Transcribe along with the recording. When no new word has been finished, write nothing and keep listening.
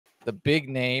the big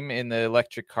name in the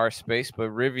electric car space, but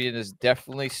Rivian is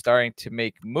definitely starting to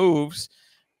make moves.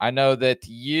 I know that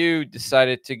you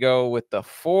decided to go with the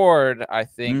Ford, I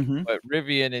think, Hmm. but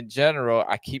Rivian in general,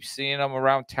 I keep seeing them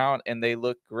around town and they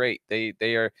look great. They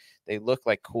look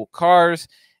like cool cars.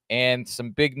 And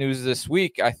some big news this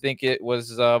week, I think it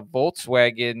was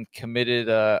Volkswagen committed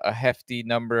a hefty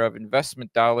number of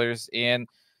investment dollars, and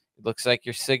it looks like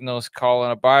your signal is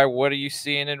calling a buy. What are you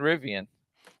seeing in Rivian?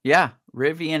 Yeah,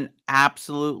 Rivian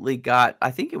absolutely got,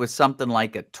 I think it was something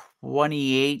like a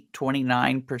 28,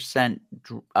 29%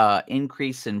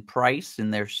 increase in price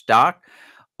in their stock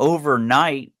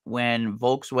overnight when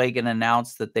Volkswagen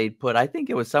announced that they'd put, I think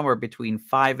it was somewhere between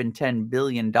 5 and $10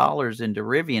 billion into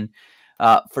Rivian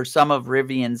for some of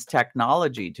Rivian's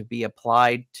technology to be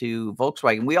applied to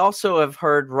Volkswagen. We also have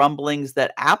heard rumblings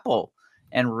that Apple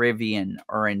and Rivian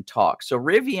are in talks. So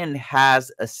Rivian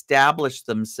has established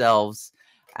themselves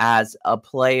as a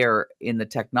player in the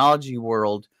technology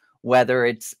world, whether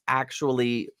it's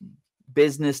actually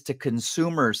business to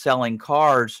consumer selling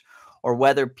cars or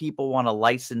whether people want to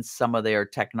license some of their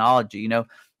technology.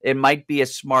 It might be a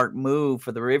smart move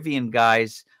for the Rivian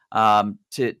guys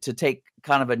to take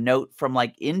kind of a note from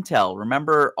like Intel.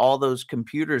 Remember all those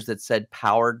computers that said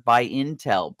powered by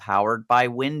Intel, powered by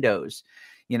Windows?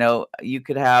 You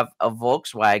could have a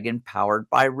Volkswagen powered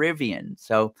by Rivian.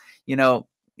 So,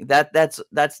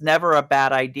 that's never a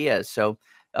bad idea. So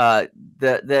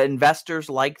the investors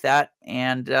like that,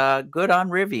 and good on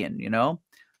Rivian.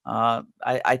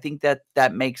 I think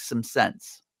that makes some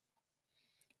sense.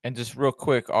 And just real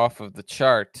quick off of the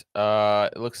chart,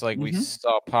 it looks like we Hmm.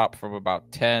 saw pop from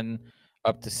about 10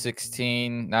 up to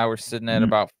 16. Now we're sitting at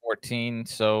about 14.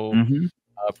 So Hmm.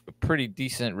 a pretty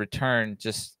decent return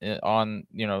just on,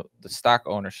 the stock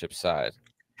ownership side.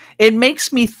 It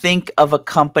makes me think of a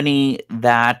company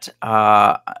that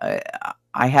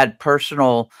I had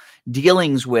personal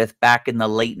dealings with back in the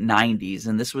late 90s,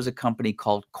 and this was a company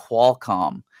called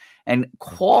Qualcomm. And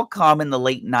Qualcomm in the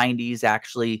late 90s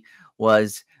actually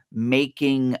was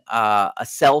making a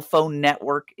cell phone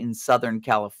network in Southern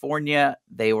California.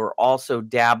 They were also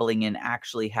dabbling in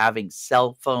actually having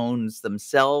cell phones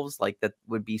themselves, like that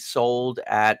would be sold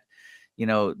at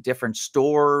different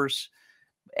stores,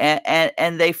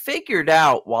 and they figured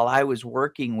out while I was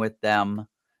working with them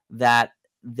that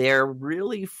their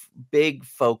really big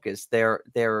focus,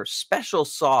 their special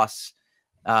sauce,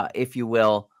 if you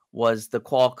will, was the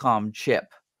Qualcomm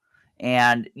chip.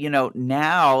 And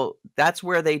now that's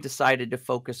where they decided to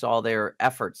focus all their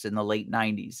efforts in the late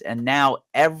 90s. And now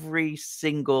every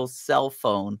single cell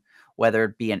phone, whether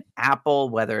it be an Apple,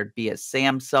 whether it be a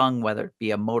Samsung, whether it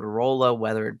be a Motorola,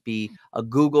 whether it be a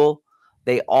Google,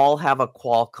 they all have a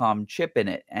Qualcomm chip in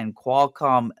it. And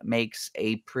Qualcomm makes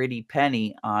a pretty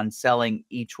penny on selling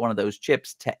each one of those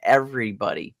chips to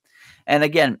everybody. And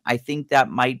again, I think that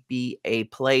might be a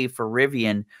play for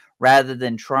Rivian rather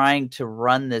than trying to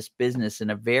run this business in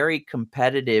a very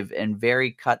competitive and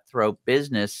very cutthroat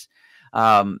business.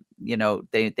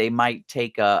 They might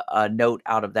take a note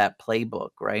out of that playbook,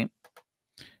 right?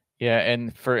 Yeah,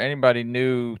 and for anybody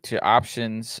new to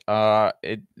options,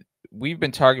 we've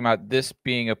been talking about this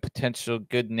being a potential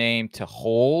good name to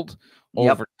hold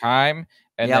Yep. over time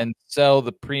and Yep. then sell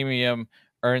the premium,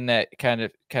 earn that kind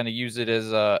of use it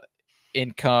as a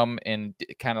income and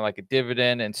kind of like a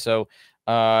dividend. And so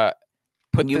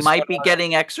put You this one might be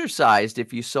getting exercised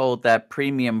if you sold that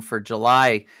premium for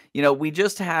July. We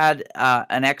just had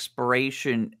an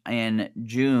expiration in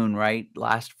June, right?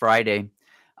 Last Friday.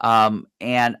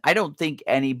 And I don't think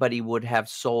anybody would have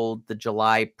sold the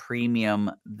July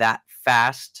premium that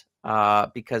fast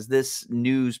because this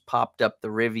news popped up the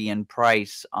Rivian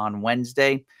price on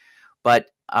Wednesday. But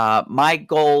my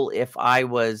goal, if I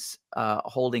was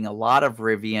holding a lot of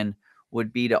Rivian,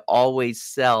 would be to always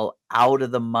sell out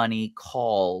of the money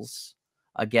calls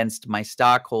against my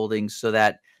stock holdings so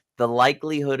that the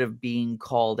likelihood of being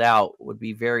called out would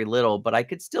be very little, but I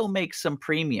could still make some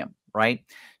premium, right?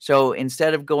 So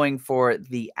instead of going for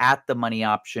the at the money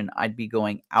option, I'd be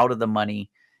going out of the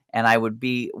money, and I would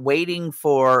be waiting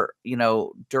for,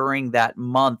 during that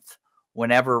month,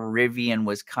 whenever Rivian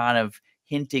was kind of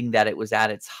hinting that it was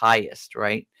at its highest,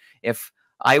 right? If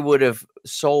I would have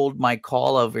sold my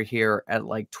call over here at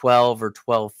like 12 or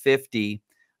 12.50,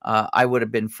 I would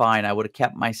have been fine. I would have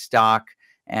kept my stock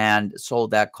and sold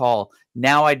that call.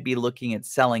 Now I'd be looking at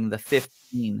selling the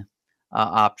 15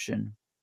 option.